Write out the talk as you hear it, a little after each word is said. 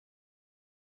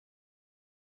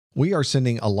We are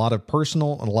sending a lot of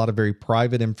personal and a lot of very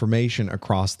private information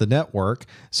across the network.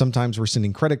 Sometimes we're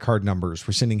sending credit card numbers,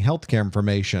 we're sending healthcare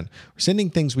information, we're sending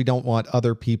things we don't want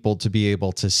other people to be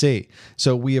able to see.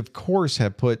 So we, of course,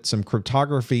 have put some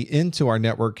cryptography into our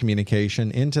network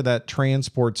communication, into that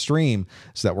transport stream,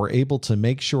 so that we're able to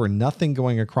make sure nothing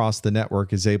going across the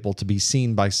network is able to be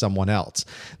seen by someone else.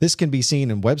 This can be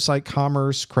seen in website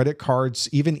commerce, credit cards,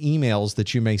 even emails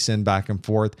that you may send back and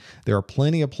forth. There are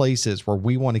plenty of places where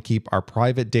we want to keep our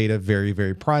private data very,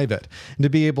 very private. And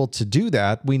to be able to do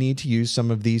that, we need to use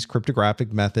some of these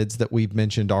cryptographic methods that we've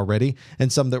mentioned already,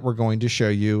 and some that we're going to show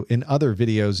you in other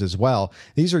videos as well.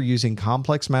 These are using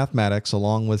complex mathematics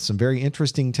along with some very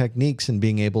interesting techniques in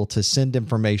being able to send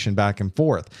information back and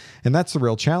forth. And that's the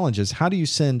real challenge, is how do you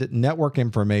send network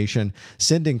information,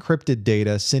 send encrypted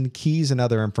data, send keys and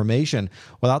other information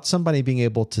without somebody being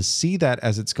able to see that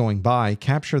as it's going by,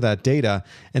 capture that data,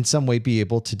 and some way be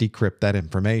able to decrypt that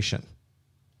information.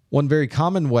 One very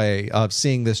common way of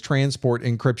seeing this transport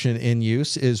encryption in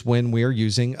use is when we are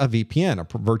using a VPN,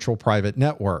 a virtual private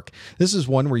network. This is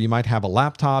one where you might have a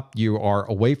laptop, you are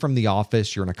away from the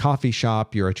office, you're in a coffee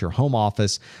shop, you're at your home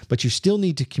office, but you still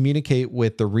need to communicate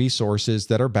with the resources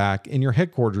that are back in your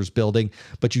headquarters building,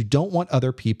 but you don't want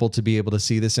other people to be able to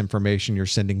see this information you're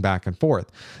sending back and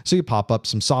forth. So you pop up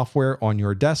some software on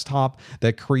your desktop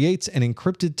that creates an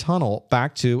encrypted tunnel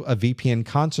back to a VPN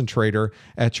concentrator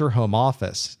at your home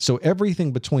office. So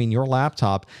everything between your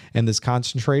laptop and this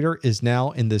concentrator is now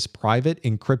in this private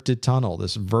encrypted tunnel,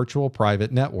 this virtual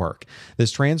private network.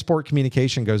 This transport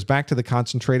communication goes back to the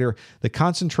concentrator. The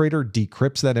concentrator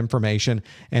decrypts that information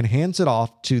and hands it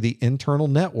off to the internal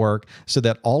network so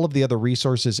that all of the other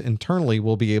resources internally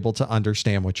will be able to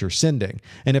understand what you're sending.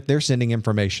 And if they're sending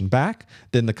information back,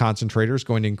 then the concentrator is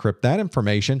going to encrypt that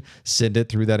information, send it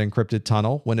through that encrypted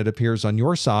tunnel. When it appears on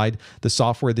your side, the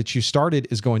software that you started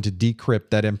is going to decrypt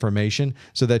that information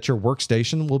so that your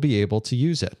workstation will be able to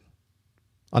use it.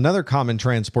 Another common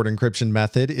transport encryption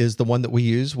method is the one that we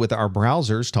use with our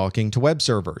browsers talking to web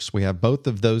servers. We have both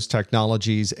of those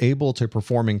technologies able to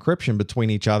perform encryption between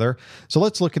each other. So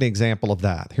let's look at an example of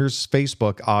that. Here's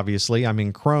Facebook, obviously. I'm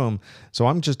in Chrome, so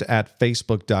I'm just at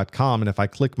facebook.com. And if I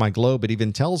click my globe, it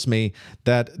even tells me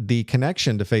that the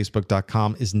connection to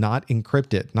facebook.com is not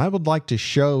encrypted. And I would like to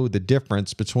show the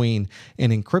difference between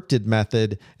an encrypted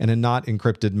method and a not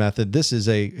encrypted method. This is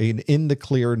an in the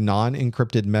clear,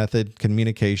 non-encrypted method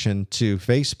communication to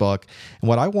Facebook. And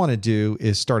what I want to do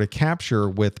is start a capture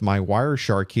with my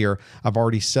Wireshark here. I've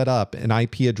already set up an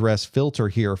IP address filter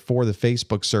here for the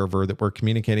Facebook server that we're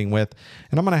communicating with.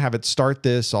 And I'm going to have it start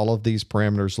this. All of these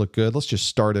parameters look good. Let's just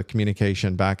start a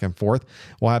communication back and forth.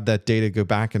 We'll have that data go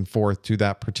back and forth to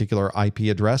that particular IP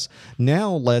address.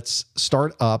 Now let's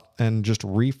start up and just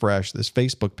refresh this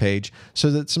Facebook page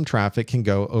so that some traffic can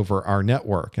go over our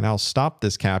network. And I'll stop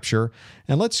this capture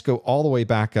and let's go all the way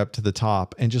back up to the top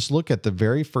and just look at the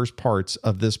very first parts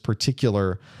of this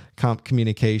particular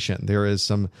communication. There is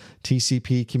some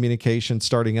TCP communication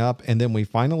starting up, and then we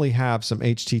finally have some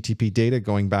HTTP data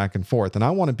going back and forth. And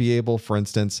I want to be able, for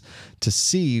instance, to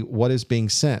see what is being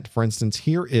sent. For instance,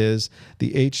 here is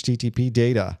the HTTP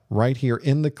data right here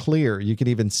in the clear. You can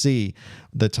even see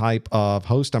the type of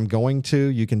host I'm going to.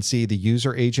 You can see the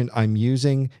user agent I'm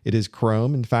using. It is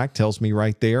Chrome, in fact, tells me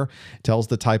right there. It tells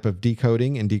the type of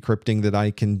decoding and decrypting that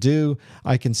I can do.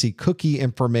 I can see cookie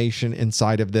information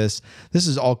inside of this. This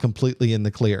is all completely in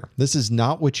the clear. This is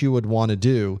not what you would want to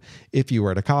do if you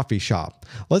were at a coffee shop.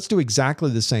 Let's do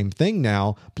exactly the same thing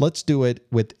now, but let's do it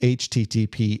with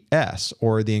HTTPS,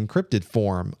 or the encrypted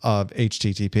form of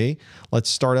HTTP. Let's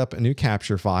start up a new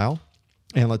capture file.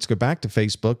 And let's go back to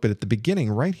Facebook, but at the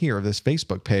beginning right here of this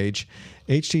Facebook page,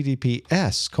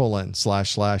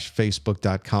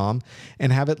 https://facebook.com,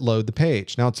 and have it load the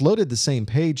page. Now it's loaded the same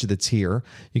page that's here.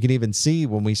 You can even see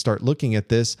when we start looking at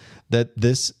this that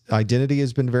this identity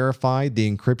has been verified.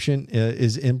 The encryption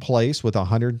is in place with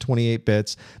 128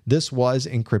 bits. This was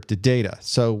encrypted data.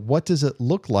 So what does it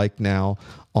look like now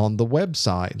on the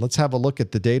website? Let's have a look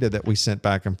at the data that we sent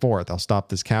back and forth. I'll stop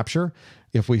this capture.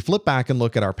 If we flip back and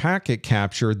look at our packet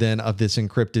capture then of this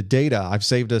encrypted data, I've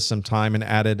saved us some time and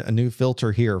added a new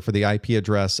filter here for the IP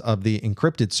address of the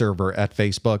encrypted server at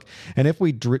Facebook. And if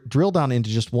we drill down into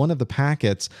just one of the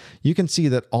packets, you can see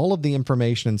that all of the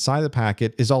information inside the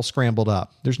packet is all scrambled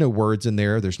up. There's no words in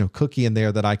there. There's no cookie in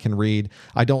there that I can read.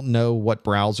 I don't know what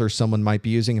browser someone might be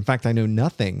using. In fact, I know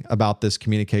nothing about this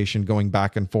communication going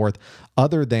back and forth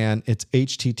other than it's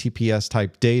HTTPS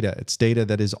type data. It's data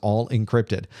that is all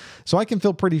encrypted. So I can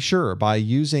feel pretty sure by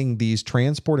using these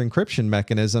transport encryption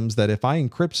mechanisms that if I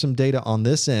encrypt some data on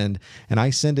this end and I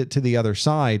send it to the other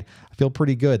side, I feel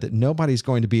pretty good that nobody's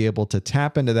going to be able to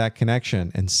tap into that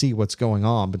connection and see what's going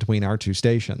on between our two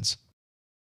stations.